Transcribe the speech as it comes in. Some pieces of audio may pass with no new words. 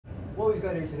what we've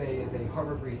got here today is a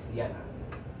Harbor Breeze Sienna.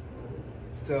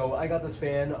 So I got this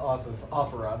fan off of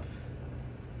OfferUp,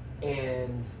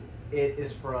 and it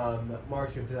is from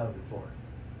March of 2004.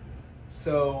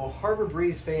 So Harbor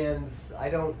Breeze fans, I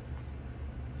don't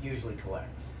usually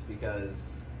collect because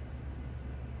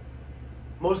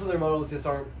most of their models just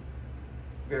aren't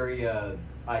very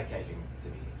eye-catching to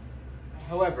me.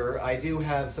 However, I do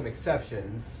have some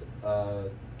exceptions,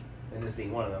 and this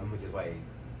being one of them, which is why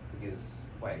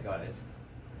I got it.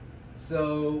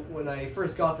 So when I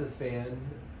first got this fan,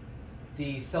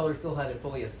 the seller still had it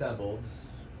fully assembled,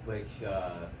 which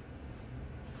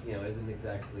isn't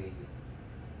exactly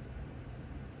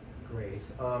great.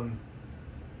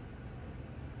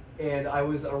 And I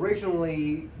was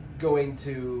originally going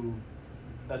to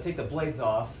take the blades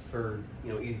off for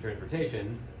easy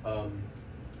transportation.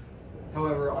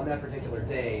 However, on that particular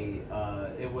day,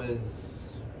 it was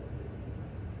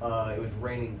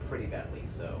raining pretty badly,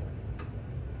 so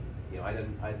I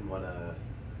didn't want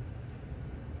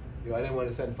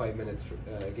to spend 5 minutes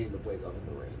getting the blades off in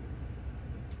the rain.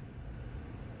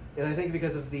 And I think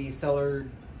because of the seller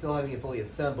still having it fully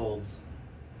assembled,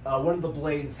 one of the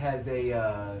blades has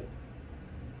a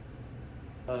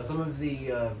some of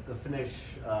the finish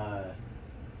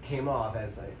came off,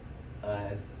 as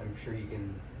I'm sure you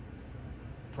can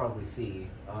probably see,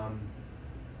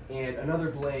 and another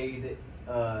blade,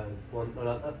 well, no,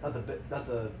 not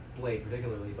the blade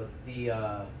particularly, but the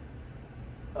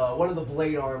one of the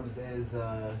blade arms is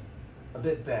a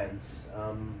bit bent,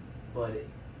 but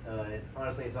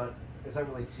honestly it's not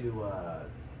really too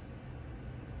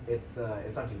it's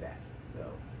not too bad.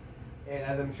 So, and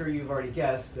as I'm sure you've already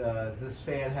guessed, this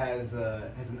fan has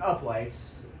an uplight,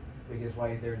 which is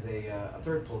why there's a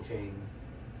third pull chain.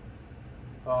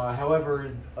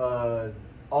 However,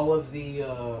 all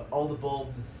the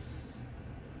bulbs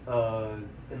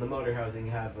in the motor housing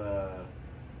have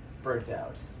burnt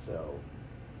out. So,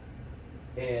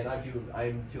 and I'm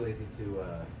too lazy to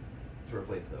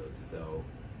replace those.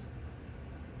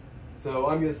 So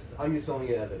I'm just filming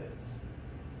it as it is.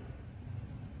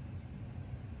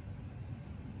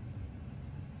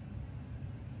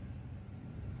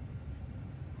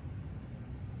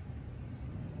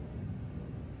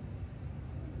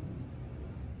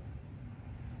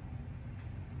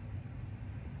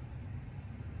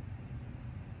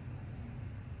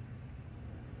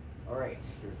 All right,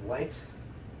 here's the light.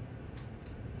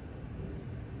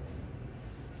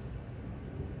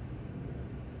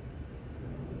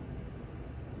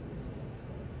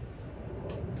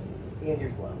 And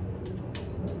here's low.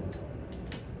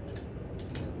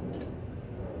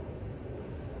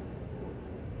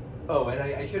 Oh, and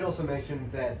I should also mention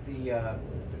that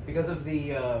because of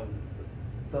the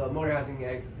motor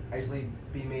housing actually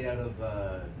being made out of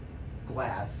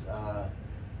glass,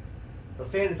 the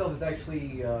fan itself is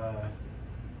actually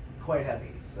quite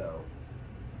heavy, so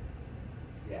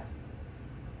yeah.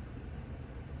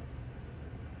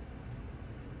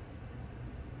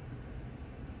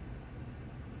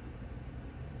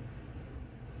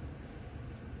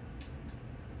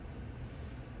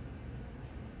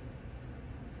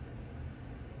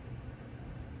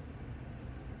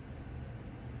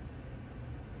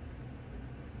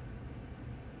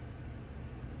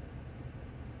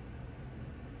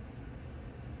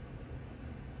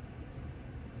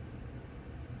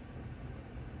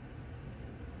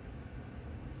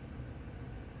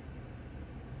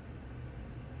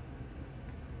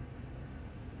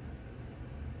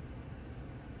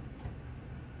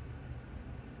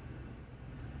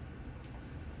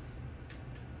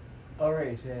 All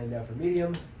right, and now for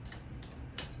medium.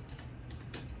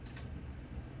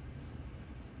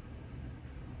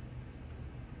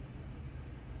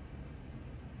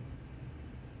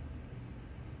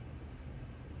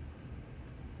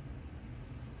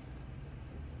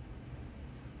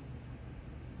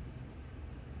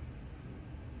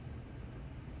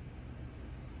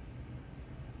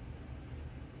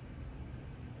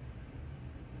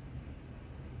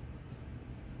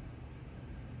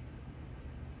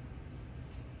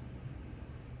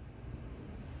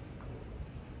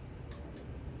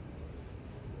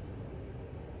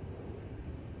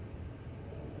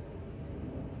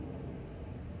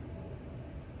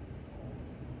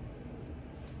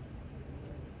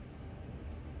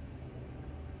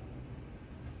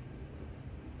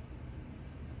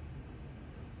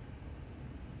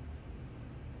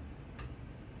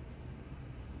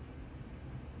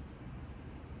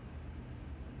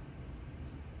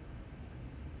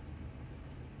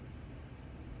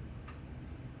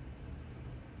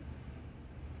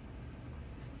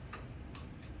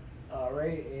 All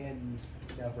right, and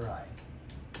now for high.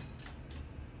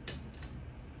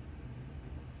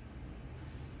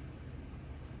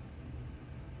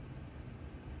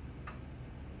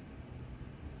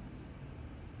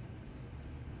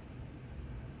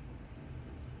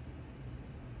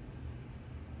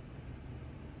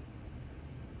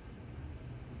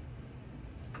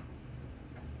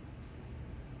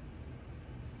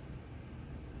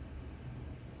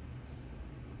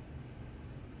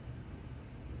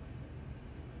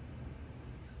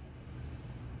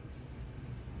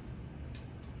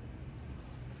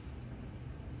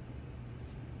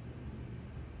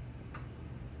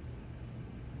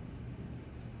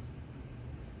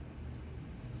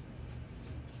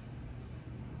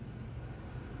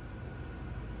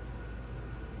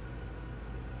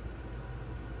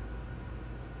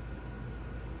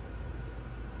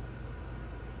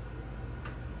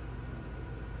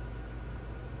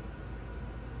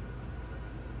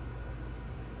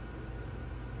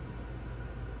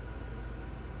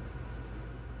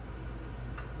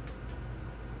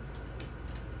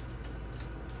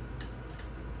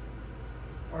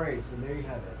 Alright, so there you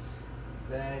have it.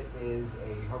 That is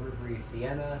a Harbor Breeze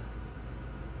Sienna,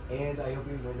 and I hope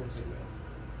you enjoyed this video.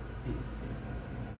 Peace.